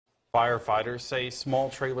Firefighters say small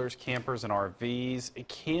trailers, campers, and RVs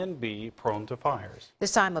can be prone to fires.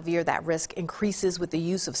 This time of year, that risk increases with the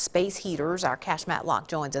use of space heaters. Our Cash Matlock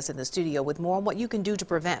joins us in the studio with more on what you can do to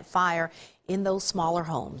prevent fire in those smaller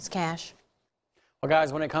homes. Cash? Well,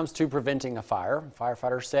 guys, when it comes to preventing a fire,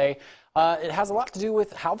 firefighters say it has a lot to do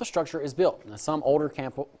with how the structure is built. Now, some older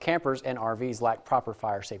campers and RVs lack proper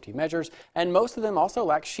fire safety measures, and most of them also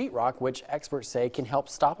lack sheetrock, which experts say can help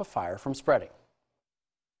stop a fire from spreading.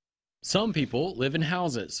 Some people live in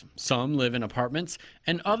houses, some live in apartments,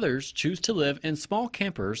 and others choose to live in small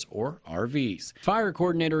campers or RVs. Fire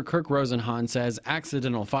coordinator Kirk Rosenhan says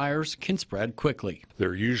accidental fires can spread quickly.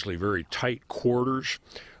 They're usually very tight quarters.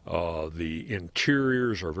 The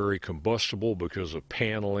interiors are very combustible because of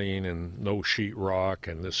paneling and no sheetrock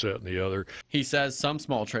and this, that, and the other. He says some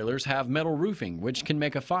small trailers have metal roofing, which can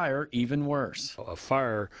make a fire even worse. A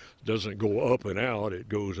fire doesn't go up and out, it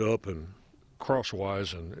goes up and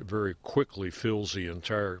crosswise and very quickly fills the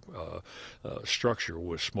entire structure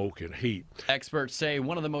with smoke and heat. Experts say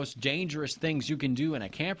one of the most dangerous things you can do in a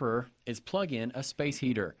camper is plug in a space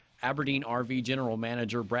heater. Aberdeen RV General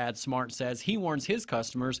Manager Brad Smart says he warns his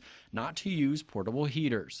customers not to use portable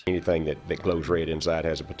heaters. Anything that glows red inside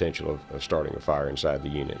has a potential of starting a fire inside the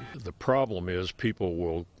unit. The problem is people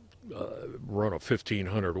will run a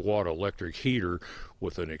 1,500 watt electric heater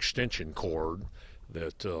with an extension cord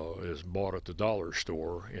that is bought at the dollar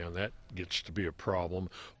store, and that gets to be a problem.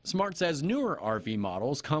 Smart says newer RV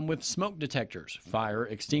models come with smoke detectors, fire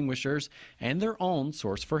extinguishers, and their own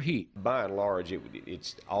source for heat. By and large,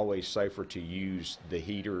 it's always safer to use the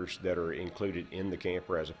heaters that are included in the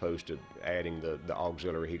camper as opposed to adding the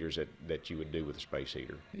auxiliary heaters that you would do with a space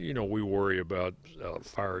heater. You know, we worry about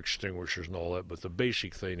fire extinguishers and all that, but the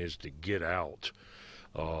basic thing is to get out.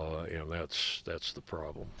 And that's the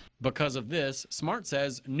problem. Because of this, Smart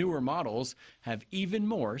says newer models have even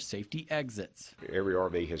more safety exits. Every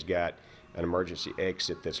RV has got an emergency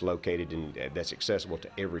exit that's located that's accessible to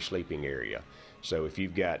every sleeping area. So if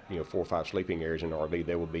you've got 4 or 5 sleeping areas in an RV,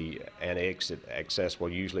 there will be an exit accessible.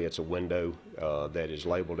 Usually it's a window that is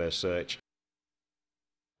labeled as such.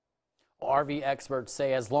 RV experts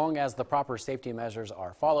say as long as the proper safety measures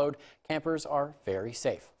are followed, campers are very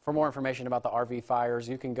safe. For more information about the RV fires,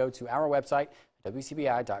 you can go to our website,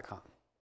 WCBI.com.